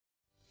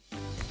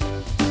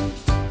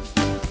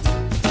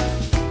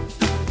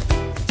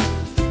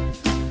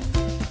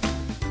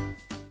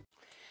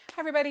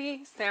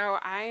everybody, so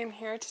I am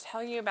here to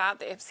tell you about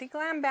the Ipsy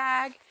Glam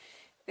Bag.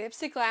 The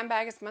Ipsy Glam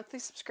Bag is a monthly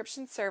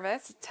subscription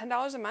service. It's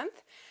 $10 a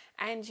month,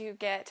 and you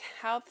get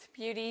health,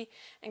 beauty,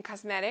 and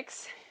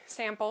cosmetics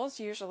samples,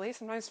 usually,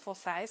 sometimes full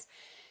size,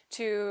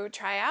 to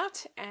try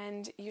out,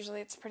 and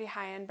usually it's pretty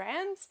high-end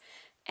brands.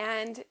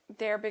 And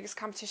their biggest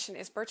competition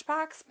is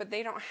Birchbox, but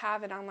they don't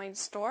have an online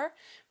store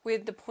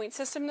with the point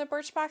system that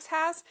Birchbox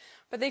has,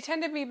 but they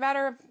tend to be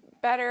better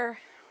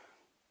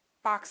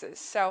boxes.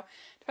 So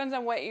depends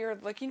on what you're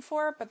looking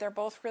for, but they're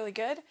both really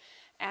good.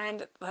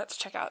 And let's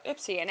check out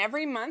Ipsy. And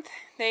every month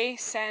they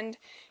send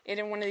it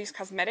in one of these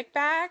cosmetic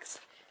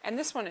bags, and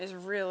this one is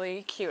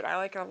really cute. I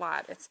like it a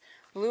lot. It's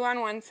blue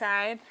on one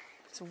side,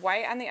 it's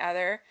white on the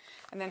other,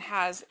 and then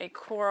has a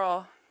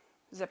coral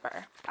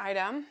zipper.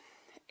 Item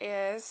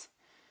is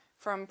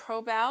from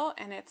Probell,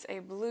 and it's a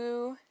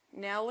blue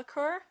nail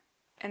lacquer,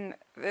 and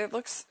it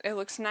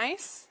looks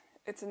nice.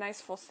 It's a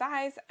nice full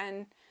size,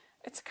 and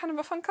it's kind of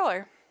a fun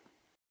color.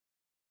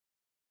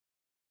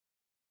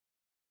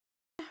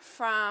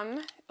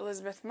 From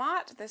Elizabeth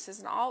Mott, this is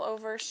an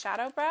all-over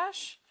shadow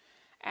brush,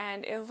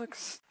 and it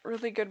looks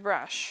really good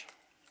brush.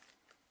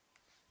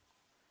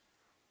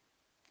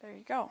 There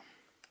you go.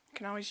 You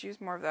can always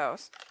use more of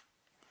those.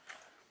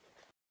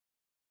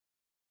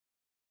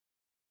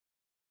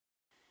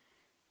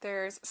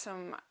 There's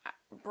some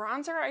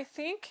bronzer, I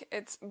think.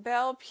 It's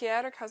Belle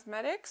Pierre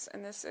Cosmetics,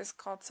 and this is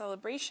called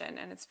Celebration,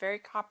 and it's very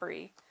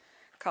coppery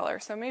color,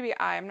 so maybe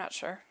I'm not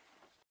sure.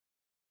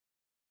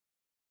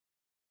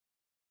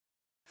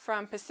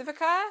 From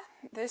Pacifica,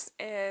 this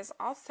is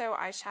also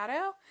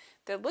eyeshadow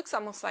that looks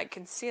almost like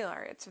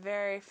concealer. It's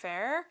very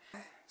fair.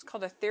 It's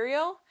called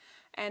Ethereal,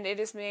 and it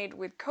is made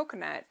with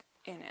coconut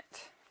in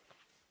it.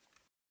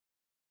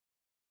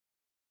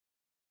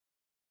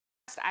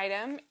 Next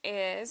item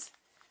is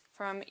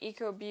from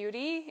Eco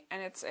Beauty,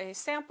 and it's a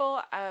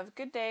sample of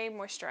Good Day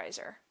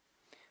moisturizer.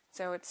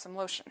 So it's some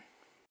lotion.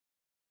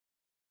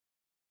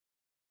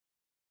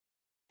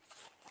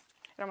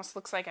 It almost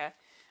looks like a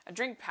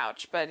drink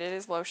pouch, but it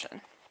is lotion.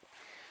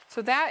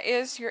 So that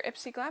is your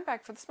Ipsy Glam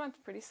Bag for this month.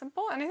 Pretty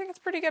simple, and I think it's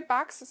a pretty good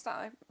box. It's not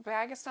like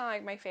bag. It's not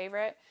like my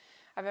favorite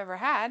I've ever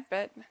had,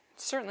 but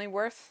it's certainly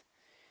worth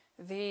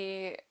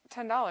the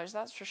 $10,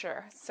 that's for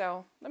sure.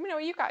 So let me know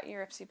what you got in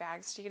your Ipsy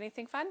bags. Do you get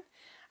anything fun?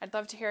 I'd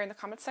love to hear in the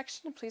comments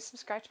section, and please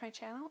subscribe to my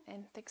channel,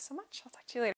 and thanks so much. I'll talk to you later.